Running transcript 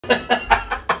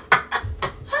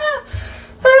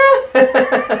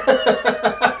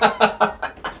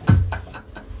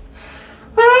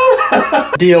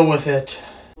Deal with it.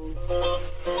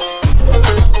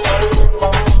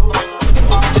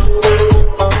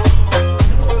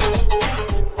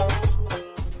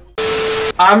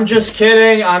 I'm just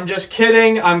kidding. I'm just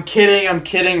kidding. I'm kidding. I'm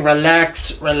kidding.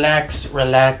 Relax, relax,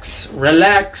 relax,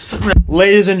 relax.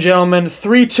 Ladies and gentlemen,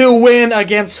 3-2 win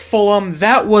against Fulham.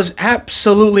 That was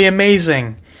absolutely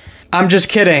amazing. I'm just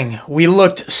kidding. We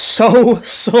looked so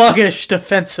sluggish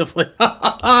defensively.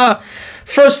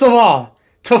 First of all,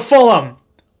 to Fulham.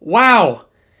 Wow.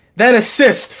 That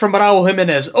assist from Raul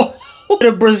Jimenez. Oh,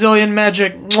 the Brazilian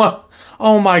magic.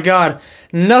 Oh my God.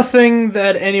 Nothing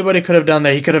that anybody could have done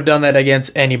there. He could have done that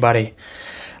against anybody.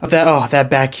 That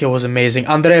back heel was amazing.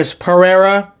 Andres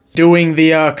Pereira doing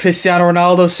the Cristiano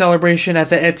Ronaldo celebration at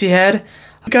the Etihad.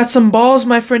 You got some balls,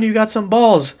 my friend. You got some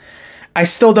balls. I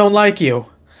still don't like you.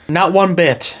 Not one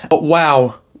bit. But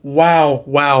wow. Wow.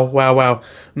 Wow. Wow. Wow.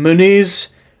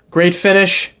 Muniz, great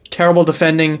finish. Terrible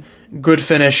defending. Good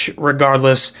finish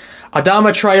regardless.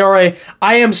 Adama Traore.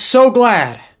 I am so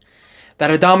glad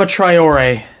that Adama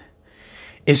Traore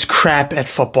is crap at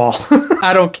football.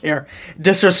 I don't care.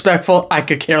 Disrespectful, I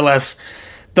could care less.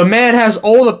 The man has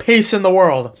all the pace in the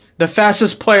world. The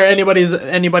fastest player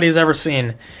anybody's ever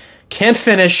seen. Can't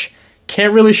finish,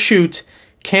 can't really shoot,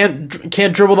 can't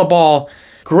dribble the ball.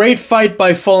 Great fight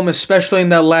by Fulham, especially in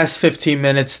that last 15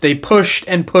 minutes. They pushed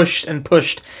and pushed and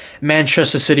pushed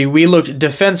Manchester City. We looked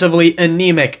defensively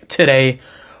anemic today.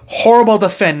 Horrible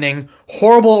defending,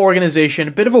 horrible organization,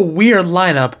 a bit of a weird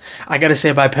lineup, I gotta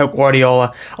say, by Pep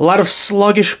Guardiola. A lot of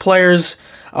sluggish players,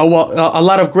 a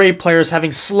lot of great players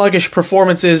having sluggish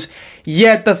performances,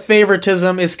 yet the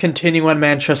favoritism is continuing on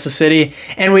Manchester City,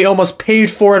 and we almost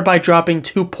paid for it by dropping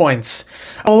 2 points.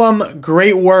 Fulham,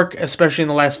 great work, especially in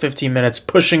the last 15 minutes,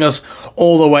 pushing us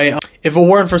all the way. If it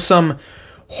weren't for some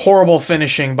horrible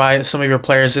finishing by some of your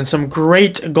players and some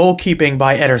great goalkeeping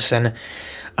by Ederson,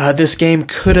 this game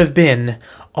could have been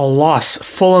a loss.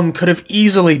 Fulham could have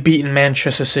easily beaten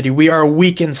Manchester City. We are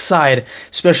weak inside,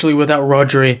 especially without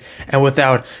Rodri and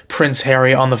without Prince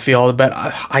Harry on the field. But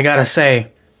I gotta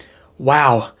say,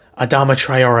 wow, Adama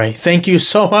Traore, thank you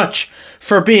so much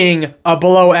for being a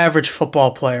below-average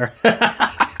football player.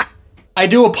 I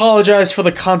do apologize for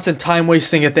the constant time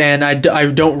wasting at the end.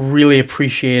 I don't really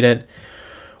appreciate it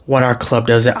when our club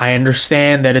does it. I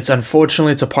understand that it's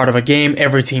a part of a game.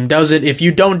 Every team does it. If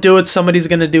you don't do it, somebody's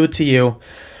going to do it to you.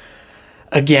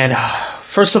 Again,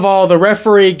 first of all, the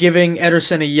referee giving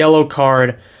Ederson a yellow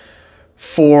card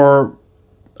for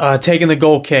taking the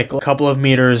goal kick a couple of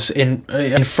meters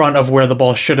in front of where the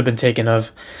ball should have been taken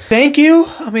of. Thank you.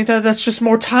 I mean, that's just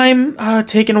more time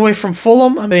taken away from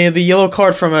Fulham. I mean, the yellow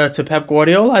card from to Pep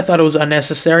Guardiola, I thought it was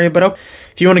unnecessary. But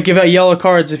if you want to give out yellow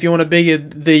cards, if you want to be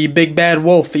the big bad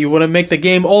wolf, you want to make the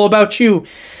game all about you,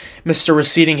 Mr.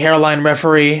 Receding Hairline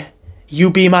referee,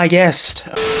 you be my guest.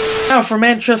 Now for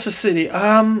Manchester City.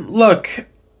 Look,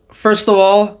 first of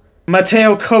all,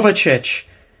 Mateo Kovacic.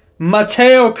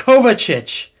 Mateo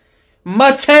Kovacic.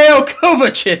 Mateo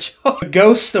Kovacic! The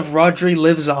ghost of Rodri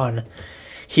lives on.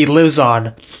 He lives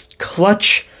on.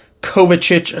 Clutch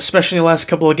Kovacic, especially in the last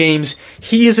couple of games,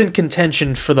 he is in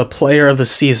contention for the player of the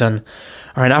season.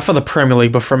 Alright, not for the Premier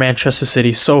League, but for Manchester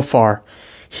City so far.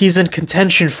 He's in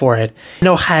contention for it.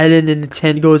 No Haaland and the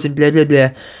 10 goals and blah blah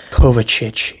blah.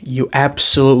 Kovacic, you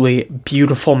absolutely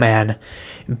beautiful man.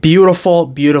 Beautiful,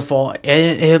 beautiful.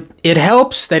 And it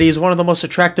helps that he's one of the most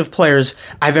attractive players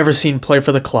I've ever seen play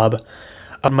for the club.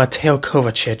 Mateo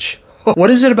Kovacic. What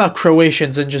is it about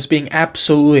Croatians and just being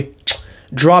absolutely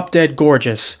drop-dead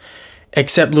gorgeous?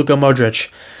 Except Luka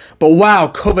Modric. But wow,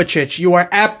 Kovacic, you are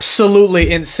absolutely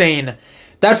insane.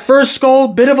 That first goal,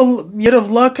 bit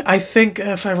of luck. I think,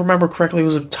 if I remember correctly, it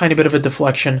was a tiny bit of a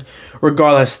deflection.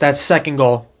 Regardless, that second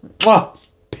goal.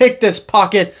 Picked this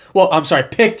pocket. Well, I'm sorry,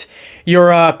 picked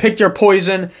your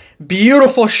poison.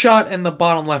 Beautiful shot in the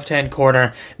bottom left-hand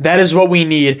corner. That is what we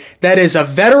need. That is a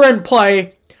veteran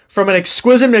play from an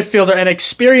exquisite midfielder, an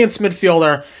experienced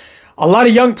midfielder. A lot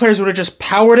of young players would have just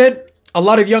powered it. A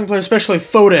lot of young players, especially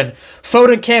Foden.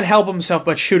 Foden can't help himself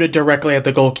but shoot it directly at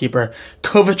the goalkeeper.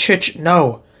 Kovacic,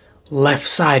 no. Left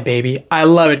side, baby. I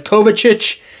love it.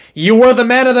 Kovacic, you were the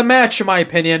man of the match, in my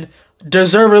opinion.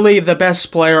 Deservedly the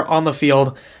best player on the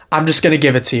field. I'm just going to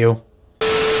give it to you.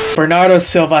 Bernardo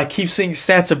Silva. I keep seeing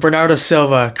stats of Bernardo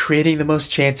Silva creating the most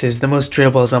chances, the most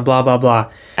dribbles, and blah, blah, blah.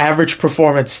 Average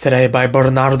performance today by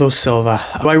Bernardo Silva.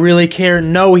 Do I really care?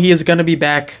 No, he is going to be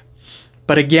back.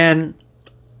 But again,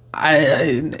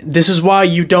 This is why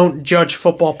you don't judge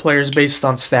football players based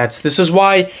on stats. This is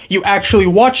why you actually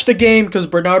watch the game, because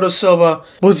Bernardo Silva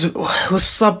was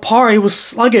subpar. He was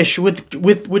sluggish with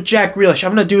Jack Grealish.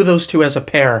 I'm going to do those two as a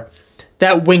pair.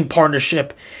 That wing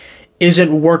partnership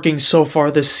isn't working so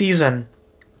far this season.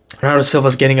 Bernardo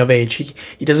Silva's getting of age.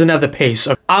 He doesn't have the pace.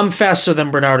 I'm faster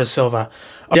than Bernardo Silva.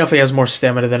 He definitely has more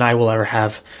stamina than I will ever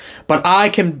have. But I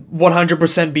can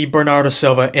 100% beat Bernardo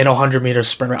Silva in a 100-meter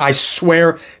sprint. I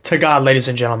swear to God, ladies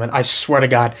and gentlemen. I swear to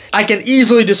God. I can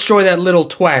easily destroy that little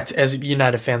twat, as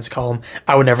United fans call him.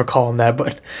 I would never call him that,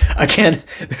 but again,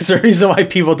 there's a reason why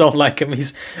people don't like him.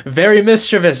 He's very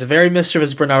mischievous,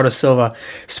 Bernardo Silva.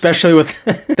 Especially with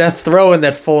that throw in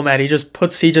that Fulham ad. He just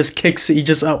kicks, he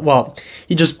just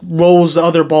rolls the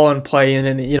other ball in play.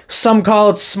 And you know, some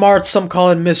call it smart, some call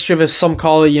it mischievous, some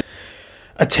call it,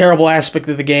 a terrible aspect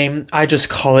of the game. I just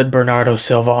call it Bernardo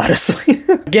Silva, honestly.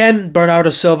 Again,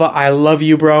 Bernardo Silva, I love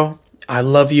you, bro. I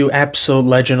love you, absolute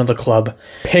legend of the club.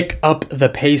 Pick up the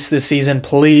pace this season,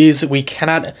 please. We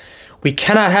cannot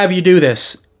have you do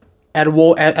this at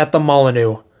the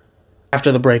Molineux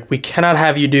after the break. We cannot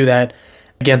have you do that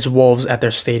against Wolves at their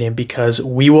stadium, because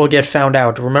we will get found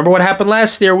out. Remember what happened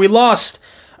last year? We lost.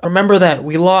 Remember that.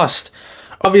 We lost.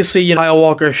 Obviously, Kyle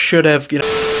Walker should have,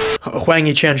 Hwang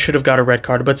Hee-chan should have got a red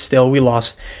card, but still, we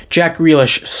lost. Jack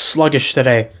Grealish, sluggish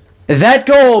today. That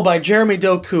goal by Jeremy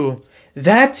Doku,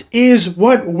 that is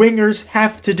what wingers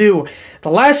have to do. The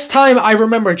last time I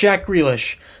remember Jack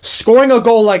Grealish scoring a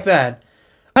goal like that,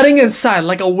 cutting inside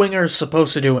like a winger is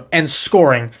supposed to do, and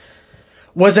scoring,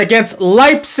 was against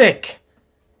Leipzig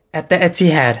at the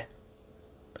Etihad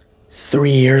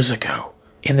 3 years ago.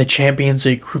 In the Champions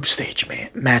League group stage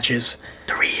matches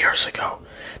 3 years ago.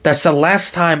 That's the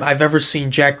last time I've ever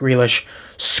seen Jack Grealish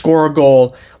score a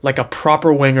goal like a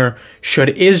proper winger should.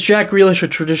 Is Jack Grealish a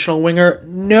traditional winger?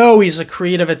 No, he's a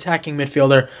creative attacking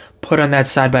midfielder put on that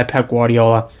side by Pep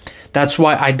Guardiola. That's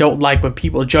why I don't like when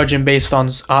people judge him based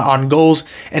on goals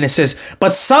and assists.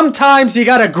 But sometimes you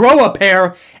gotta grow a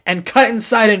pair and cut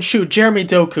inside and shoot. Jeremy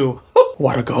Doku.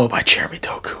 What a goal by Jeremy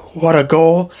Doku. What a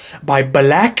goal by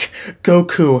Black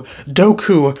Goku.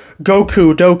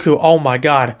 Doku. Oh my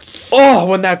God. Oh,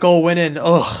 when that goal went in.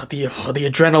 Oh, the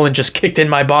adrenaline just kicked in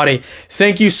my body.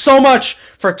 Thank you so much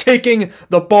for taking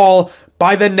the ball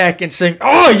by the neck and saying,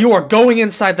 oh, you are going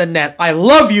inside the net. I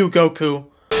love you, Goku.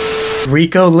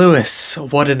 Rico Lewis,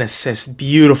 what an assist.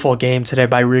 Beautiful game today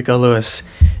by Rico Lewis.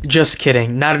 Just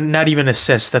kidding. Not even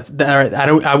assist.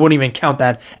 I wouldn't even count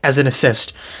that as an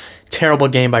assist. Terrible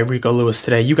game by Rico Lewis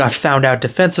today. You got found out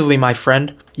defensively, my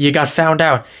friend. You got found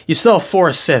out. You still have 4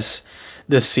 assists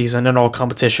this season in all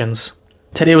competitions.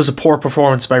 Today was a poor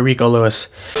performance by Rico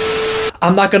Lewis.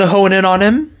 I'm not going to hone in on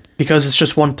him because it's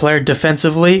just one player.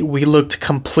 Defensively, we looked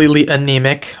completely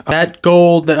anemic. That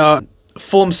goal,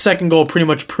 Fulham's second goal pretty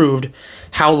much proved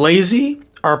how lazy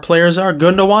our players are.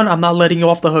 Gundogan, I'm not letting you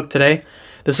off the hook today.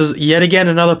 This is yet again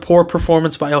another poor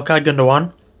performance by Ilkay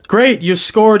Gundogan. Great, you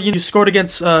scored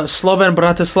against Slovan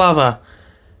Bratislava.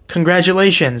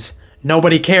 Congratulations.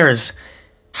 Nobody cares.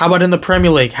 How about in the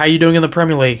Premier League? How are you doing in the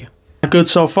Premier League? Not good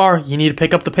so far. You need to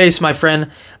pick up the pace, my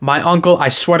friend. My uncle, I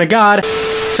swear to God.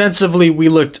 Defensively, we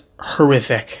looked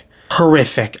horrific.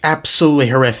 Horrific. Absolutely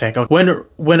horrific. When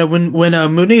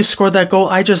Muniz scored that goal,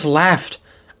 I just laughed.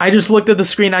 I just looked at the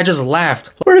screen, I just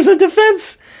laughed. Where's the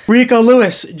defense? Rico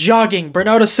Lewis, jogging.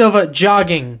 Bernardo Silva,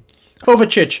 jogging.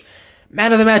 Kovacic,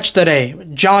 man of the match today,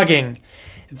 jogging.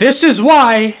 This is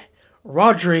why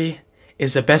Rodri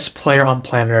is the best player on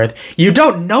planet Earth. You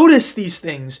don't notice these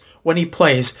things when he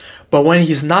plays, but when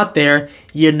he's not there,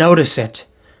 you notice it.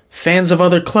 Fans of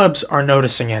other clubs are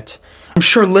noticing it. I'm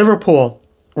sure Liverpool,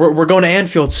 we're going to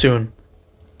Anfield soon.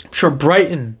 I'm sure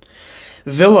Brighton,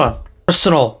 Villa,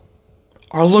 Arsenal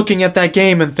are looking at that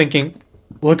game and thinking,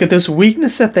 look at this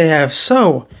weakness that they have.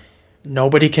 So,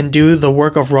 nobody can do the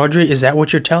work of Rodri? Is that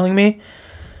what you're telling me?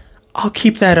 I'll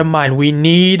keep that in mind. We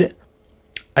need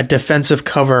a defensive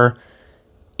cover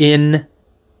in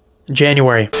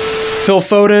January. Phil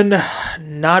Foden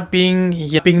not being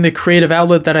the creative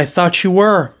outlet that I thought you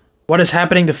were. What is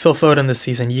happening to Phil Foden this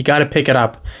season? You got to pick it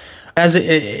up. As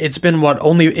it's been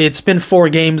 4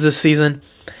 games this season.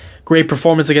 Great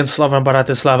performance against Slovan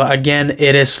Bratislava. Again,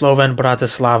 it is Slovan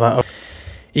Bratislava.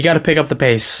 You got to pick up the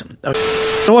pace. You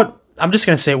know what? I'm just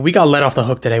going to say, we got let off the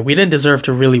hook today. We didn't deserve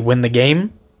to really win the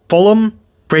game. Fulham,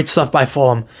 great stuff by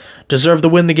Fulham. Deserved to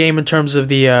win the game in terms of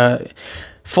the...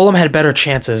 Fulham had better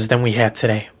chances than we had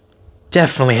today.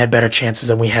 Definitely had better chances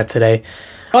than we had today.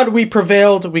 But we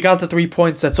prevailed. We got the 3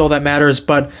 points. That's all that matters.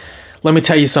 But let me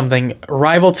tell you something.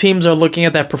 Rival teams are looking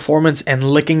at that performance and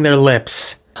licking their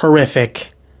lips.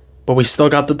 Horrific. but we still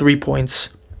got the 3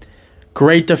 points.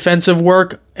 Great defensive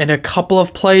work in a couple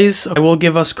of plays. I will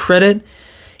give us credit.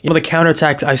 You know, the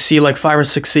counterattacks, I see like 5 or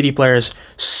 6 City players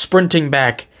sprinting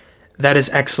back. That is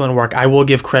excellent work. I will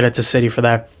give credit to City for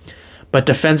that. But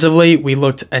defensively, we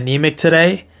looked anemic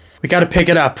today. We got to pick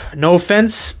it up. No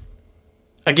offense.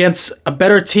 Against a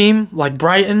better team like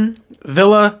Brighton,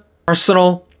 Villa,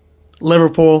 Arsenal,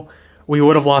 Liverpool, we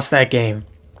would have lost that game.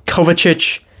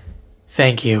 Kovacic,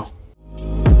 thank you.